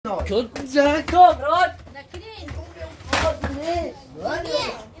Çok güzel kavrat.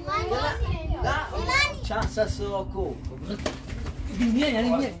 Chance soko. Ini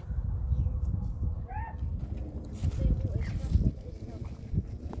yani.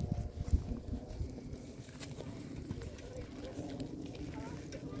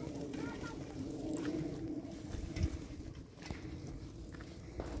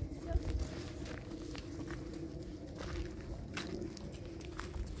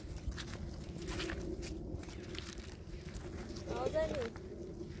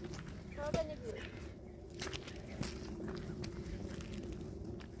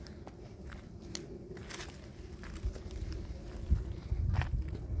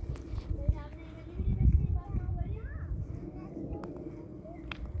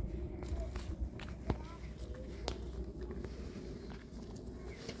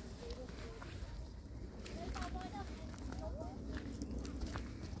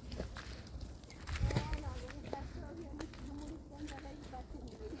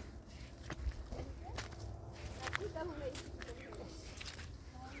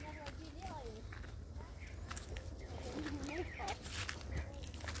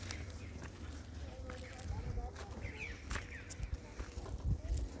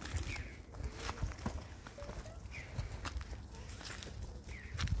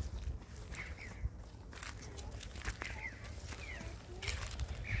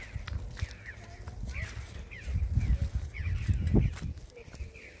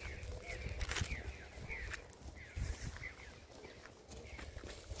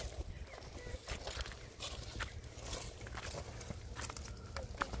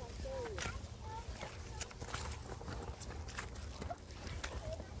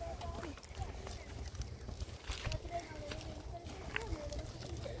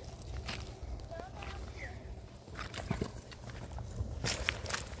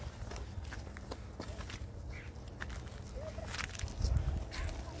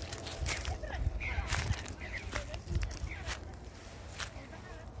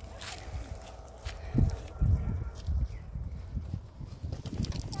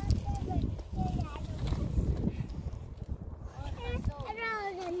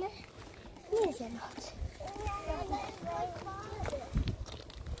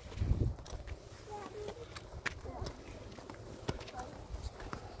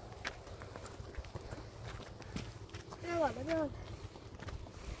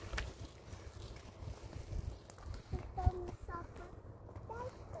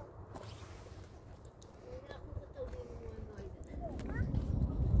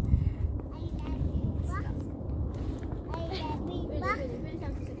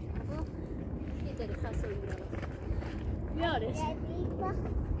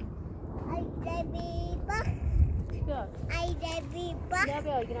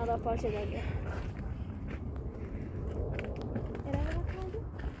 Yine daha parça geldi.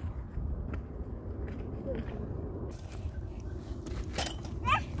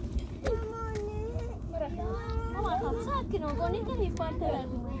 Ama sakin ol, o ne kadar parça verdi.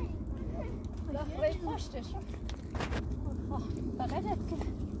 Allah burayı başlar. Bak hadi.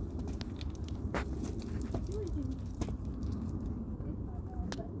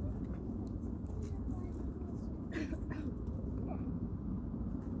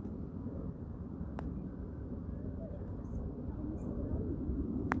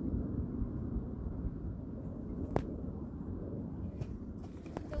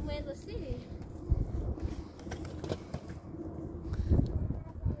 Assim.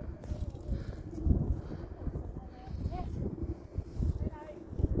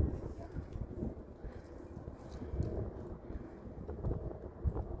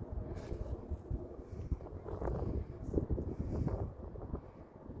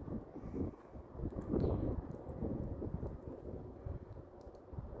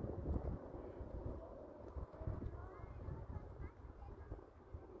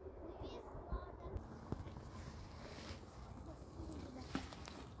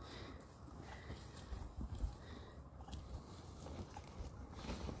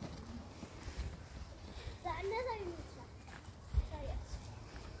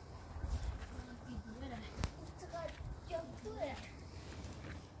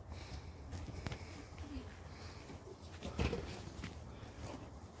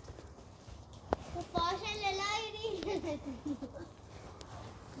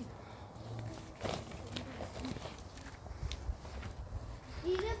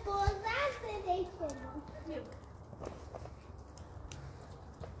 Yine bozarsa değişelim.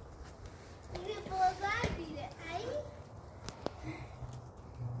 Yine bozar biri. Ay.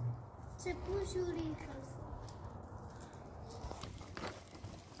 Se puso rico.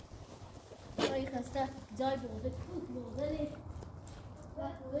 هوای خسته جای بوده کوک بوده نیست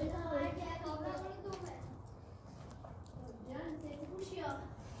جان زیت بوشی ها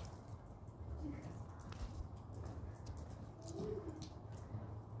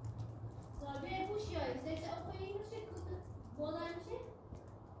زابه بوشی ها زیت اپایی میشه کوک بوده میشه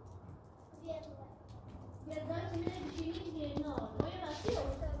بیاد که میره بشینی دیگه نه باید راستی ها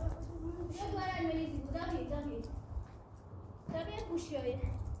بیاد برای مریضی بود زابه بوشی های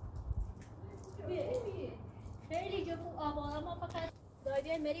خیلی جو آبان ما فقط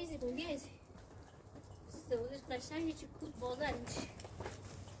دایبی مریضی بونگیز سوزش قشنگی چی کود بازن میشه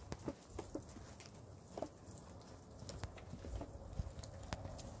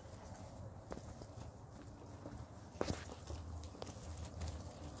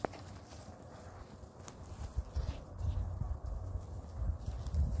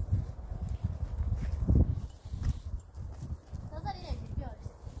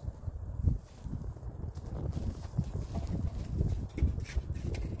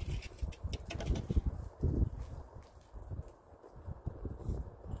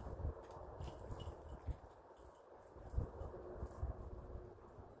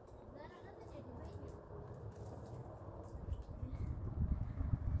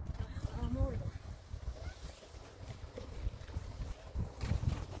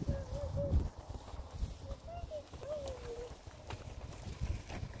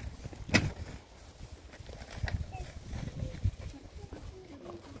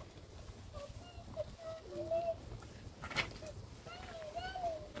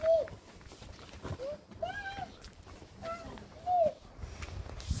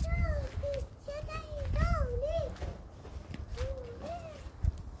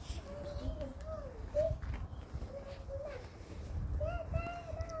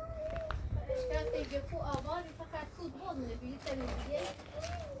جفو آبان فقط کود بود نبید تمیم دیگه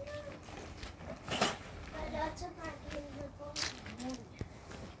بچه پرگیم بکن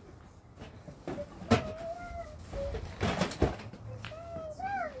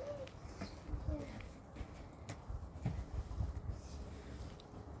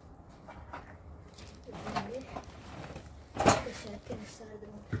تشکر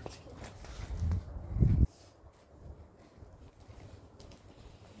سردمون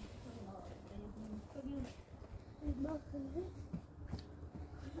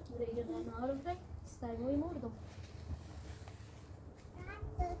Stai voi mordo.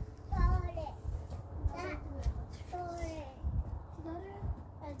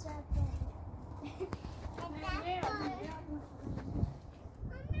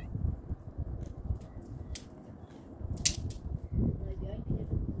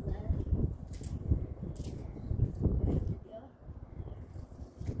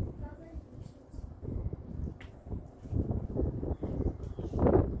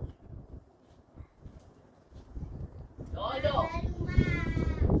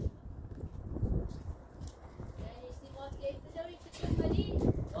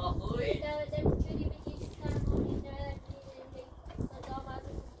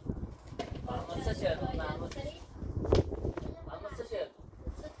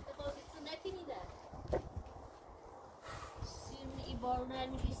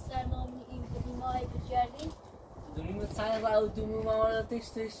 دومو مامانا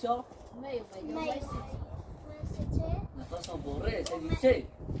تشتشا Meio, vai ser. نخواست هم بره چه چه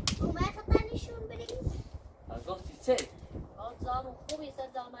اومد خطا نشون بریم از گفتی چه آن زمان خوبی سر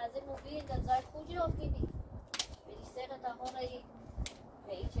زامازه موبیل در زای خوجی افتیدی بری سه تا هایی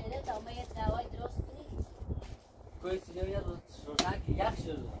به این چهره تا ما یه دوای درست کنی کوی سیجا میاد روشن که یخ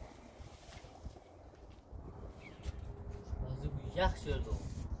شده بازی بو یخ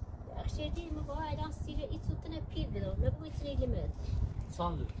شده اخشیدی مگه الان سیره ای توتنه پیر بدم نبوی تنی لیمت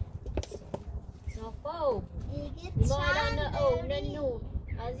ساندو صافاو دیگه ما الان چند او نه نو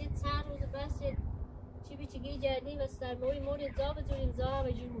از این چند روز بس چی بی چگی جردی و سرمایی موری زا بزوریم زا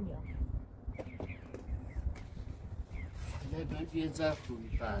و جیمونیا نه باید یه زر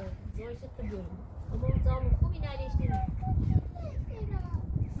خوبی پر زای شد بگوریم اما اون زامون خوبی نریشتیم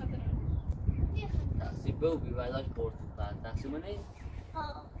تقصیب بو بی بایداش بردیم پر تقصیب منه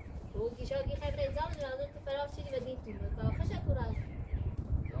او گیشاگی خبر انزام جنازه تو فراغ شدی و دیدیم و خوش تو راز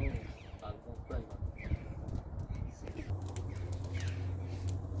نه قلبون کنیم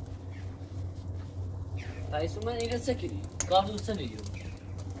تایسو من اینه سکنی کار دوسته نگیرم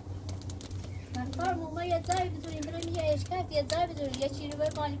من کار موما یه زای بزوریم بریم یه اشکت یه زای بزوریم یه چی رو بر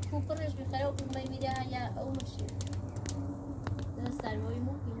مالی کوپرش بخره و مومای میره یا او مشیر در سرمایی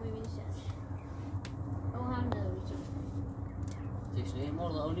مومی میشست او هم نداری چون تشنه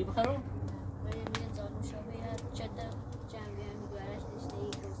مرد اونی بخرم بریم یه زانو شابه یا چطور جمعی هم میگوارش تشنه ای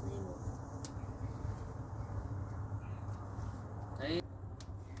روز نیمون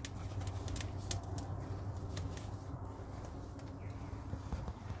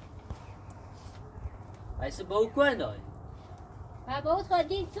ایسا با او کوه داری؟ و با او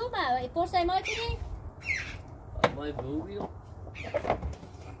خواهدی تو ما پرسای ما کنی؟ مای با او بیو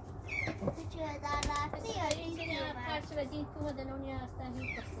تو چه در رفتی یا اینجا خرچ و دین تو مدنونی هستن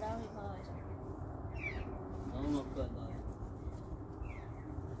هیچ بخصراوی باشه اما کوه داری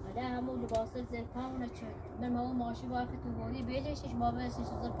آده همون لباسل زیر پاونه چه من ما اون ماشی باید که تو بودی بیجشش ما بسیش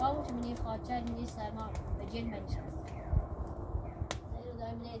زیر پاونه چه منی خواهچر منی سرما به جل منیش هست سایرو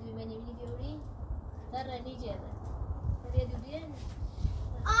دایم لیدوی منی منی بیوری در رنی جیده لیدو بیه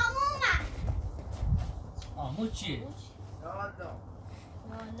آمومه آمو چیه؟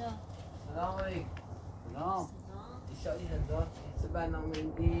 والا سلام علیکم. سلام ایشالی هزار چه برنامه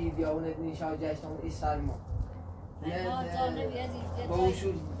این دیوانه نیشا جشنم این سلمان با اون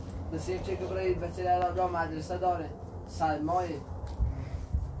شد بسیار چه که برای بچه را مدرسه داره سلمای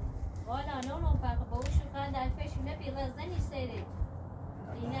والا نه فرق با اون شکان در پیشونه بیغزه نیستیده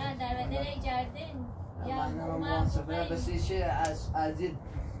اینه در بدن جردن یا منصفه بسیار چه از این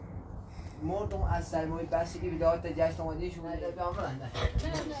مردم از سلمای بسی که بدایت جشن آمده شما بیان برن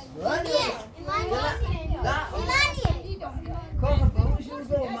کام بروشون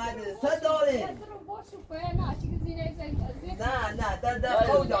دو مدرسه داره نه در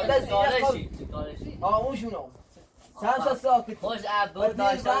خودا در زیره آموشون چند ساکت خوش عبور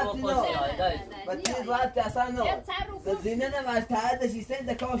داشتم و خوش و تیز رابط اصلا نه در زینه نمش تعد شیستن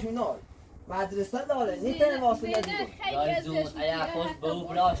دکاشون نه مدرسه داره نیتنه واسه ندیده دای زون ایا خوش با او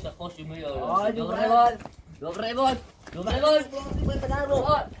براشت خوش میاره دوباره بار دوباره بار بدن رو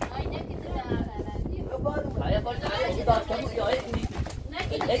ایا خوش ایا داشتم و ایا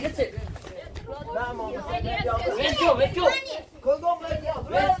ایگه نه ماما ویچو کدوم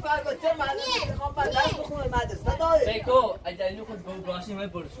برای بچه مدرسه خواب دست بخونه مدرسه داره فیکو اجازه خود با براشی می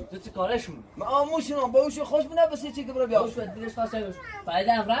برسون تو چی کارشون ما آموشون باوشو خوش بونه بسی چی که برو بیاش خوش دیگه خاصه باش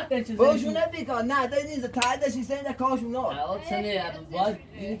فایده هم رفت چیزی باوشو نبیکا نه دای نیز تعدش سین کاشون نه آت سنه باید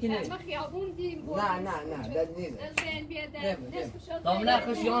اینی که نه نه دای نیز دامنه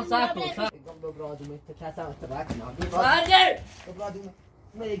خوشیان ساکو ساک گم برادومه تکاسم تباک نه فاجر برادومه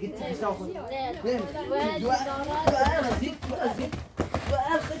ما یکی تیسا خود دو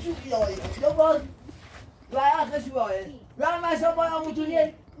خشو بیایی دو باز دو خشو بیایی و ماشا با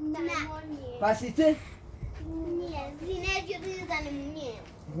آموتونیه نه پسیته نیه زینه جدی زنمونیه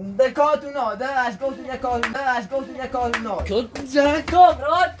دکاتونا در اشگوتون دکاتونا چون زنکو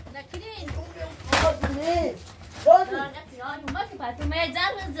براد نکنین آدونه ما که پاتو می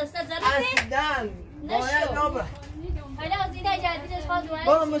اصلا باید نبره حالا زینه جدیدش خواهد دوست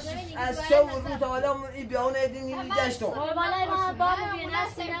با مش از شو رو تا حالا این بیانه دینی گشتم بالای ما بابا بینا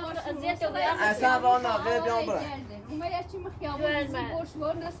سینا ازیت و اصلا رانا به بیان بره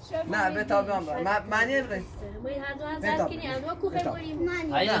نه به تا بیان بره معنی بره می هر دو هزار کنی اما کو خیلی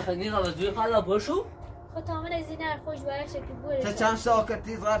بریم هیا خنی غوزوی خالا باشو خود تامن زینه خوش باید شکل بوره تا چند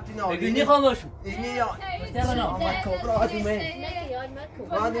ساکتی رفتی نه بگینی خاموشو اینی یا تمنا آمد کبرا آدومه نه یاد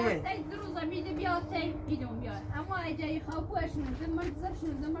مکو آدومه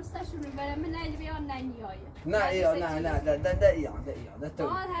نه یا نه ده یا تو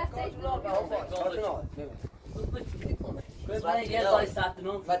یه زای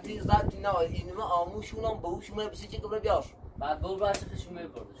ساعتنو و تیز رفتی نه اینما آموشونم باوشونم بسی چه قبل بیاش بعد با براش خشم می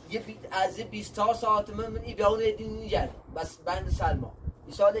بردش یه از 24 ساعت من این بیانه دینی جل بس بند سلما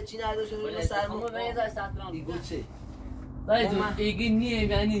این سال چی نداشت اون سلما به زای ساعتنو دیگه چه دای تو ایگی نیه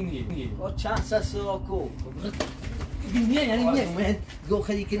یعنی نیه او چند ساکو ایگی نیه یعنی نیه من گو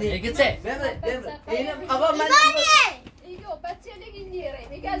خیلی کنه ایگی چه ببر اینم آقا من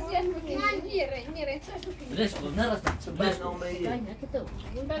ليش قلنا راسك برنامه ایه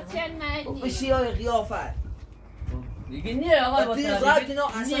بچه‌ن بشی های قیافت يجي نيه و تیز رفتی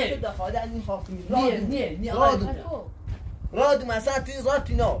نه اصلا تو دخواده این حاکمی نيه رادو مثلا تیز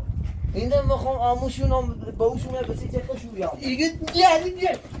رفتی نه اینه میخوام آموشونم باوشونم بسی چه خوشو بیام دیگه نیه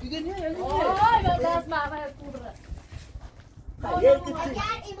آی باز معبر کوره اگر ایمان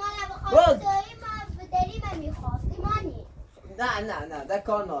بخواد داری ما بدری من میخواست ایمانی نه در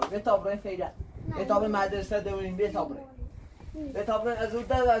کار نار به تابره فعلا به تابره مدرسه دوریم به تابره از اون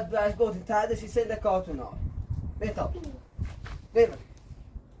در از گفتیم تعدشی سه دکاتون نار به تابره ببر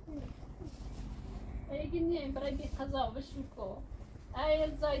اگه نیم برای بی قضا بشوکو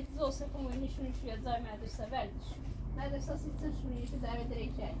ایل زاید زوسه کنونی نشون شوید زای مدرسه وردشون مدرسه سیتن شونی که در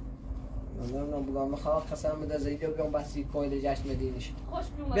دریکه نمیدونم بگم میخواد قسم بده زیدی بیام بسی کویل جشن مدینش خوش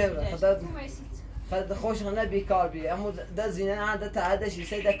بیومد ببر خدا خد خوش نه بیکار بی اما ده زینه نه ده تعدشی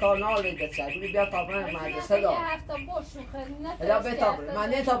سه ده کار نالی ده چه بی بیا طبعا مدرسه دار هفته باشون خیلی نه یا به طبعا من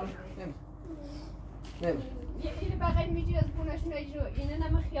نه طبعا نمی این بقیه میگی از بونشون اجرا اینه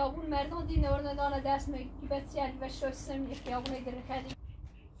نمه خیابون مردان دی نورن دانه دست میگی بسیاری و شستم یه خیابون ایدر خیلی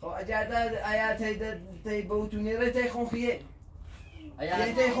خب اگر ده آیات تی بوتونی ره تی خون خیه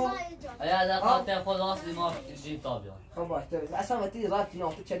یعنی تی خون ایا در خاطر خود اصلی ما جیب تابیان خب باش اصلا وقتی رابطی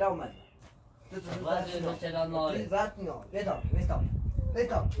نه تو چه اومد وقتی تو چرا ناری رابطی نه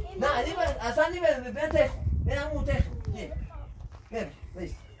بیتا نه نیم اصلا نیم بیا تی خون بیا همون تی خون بیا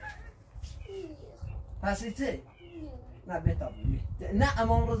بیست هستی چی؟ نه بیتا نه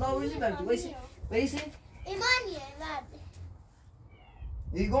امام رضا ویلی برد ویسی ایمانیه مرد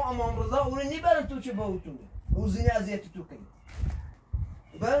دیگو امام رضا اون نیبرن تو چه باوتونه او زینی اذیت تو کنی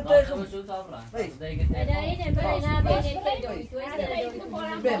برن تای خم شو تابرا ادارین برای نه بین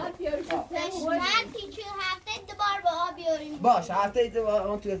هر تیچه هفته دوبار با آب بیاریم باش هفته ایده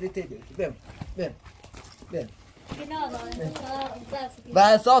اون تو از ایده بیم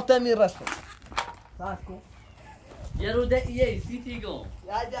و ساعت می رسم ساعت کو یه رو ده ایه سیتی گم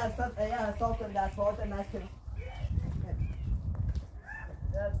یا جاستن یا ساعت در ساعت نشکن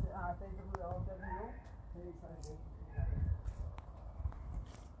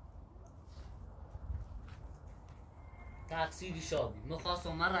تقصیری شابی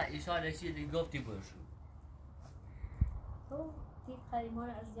مخواستم من را اشاره چیزی گفتی باشو دید خریمان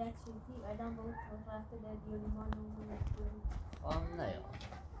از جد شدی آدم با اون رفته در دیولیمان آم نه یا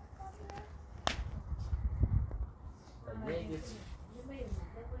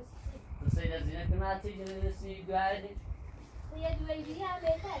تو سید از اینه که نتیجه رسی گردی تو یه دوری دیگه هم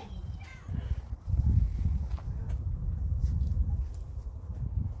بهتری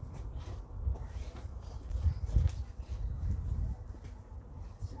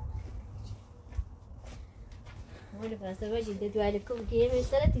Bueno, para hacer hoje de duelo como que me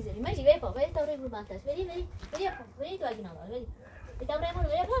sale dizer, mas vem pô, vai tá o bantas, vem tu aqui não, vem. Tá o remo,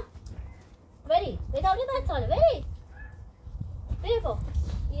 vem pô. Vem tá o bantas, vem. Vem pô.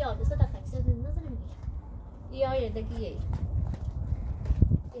 E ó, você tá aqui, você não sabe ninguém. E ó, ele daqui aí.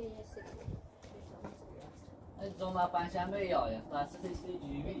 جمعه پنجشنبه یا توسط اسم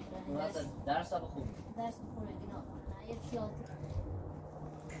جیبی مثلا درس خوب درس خوبه اینا یه سیاست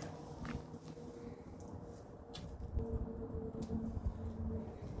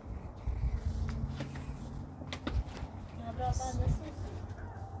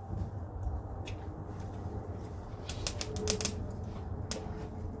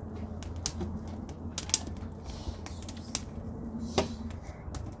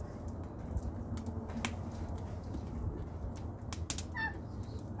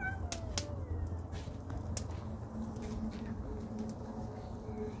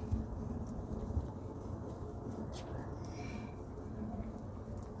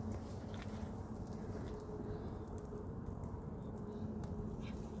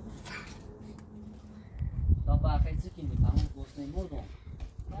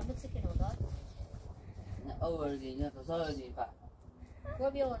آوردی نه فسادی پا کو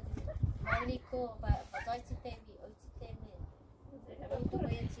بیاد مالی کو فضای سیستمی او سیستمی تو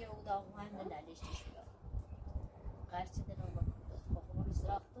باید چی او دام هم نلیشتی شد قرچه دنو با خودم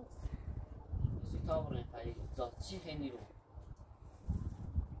استراحت سی تابرن پای زاد چی خیلی رو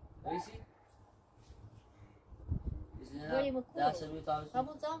ویسی بریم و دست روی تابرن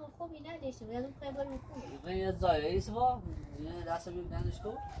همون زمان خوبی نلیشتی یادم خیلی بریم خوبی غیر زای ویسی با دست روی دانش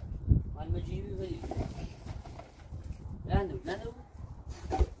کو من مجیبی بریم Nando.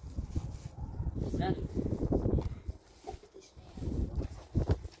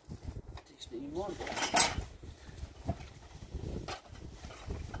 Tixne imorgon.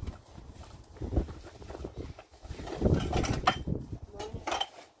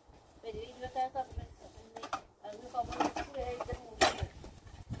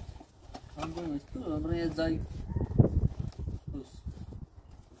 Andam isto, abre zai.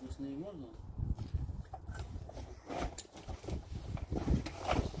 Tixne imorgon.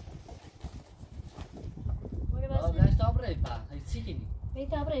 Vem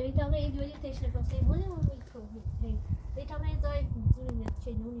tá pra aí, dois textos pra você, olha o micro, vem tá pra aí, dois,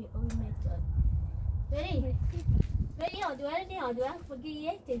 cheio de olho, vem, ó, dois, porque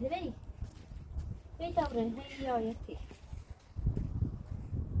é, vem, vem tá pra aí, olha aqui.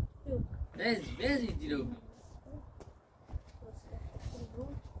 Bezi dirou.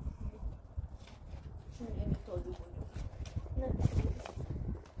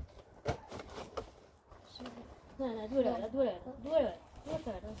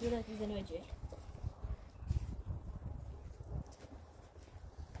 Não, dura, dizendo hoje.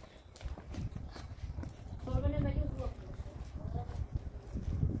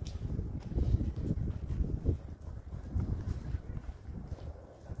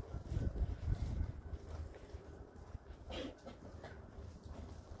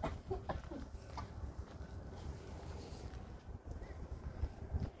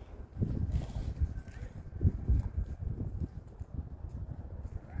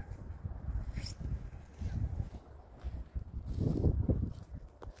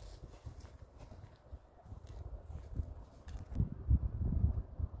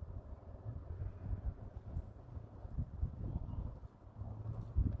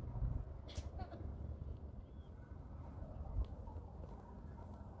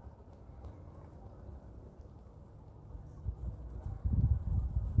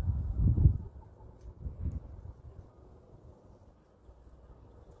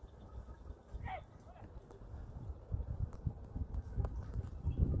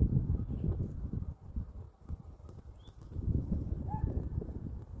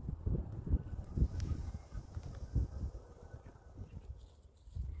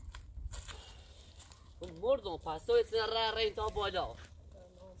 بردم پس تو ایسا را رین تا بالا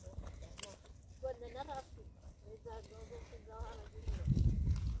قلنا نرى إذا جوزوا في الظاهر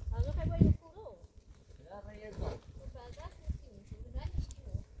هذا كيف يقولون را رین تا بعدها نسيم لا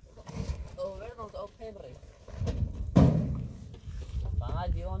نشتمه او بردم تا پیمری فقط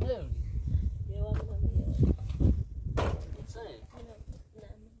دیوان نوری ديوان هم سه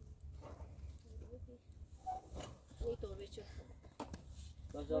نعم نيتو بيشوف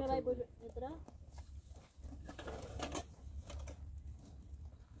باشه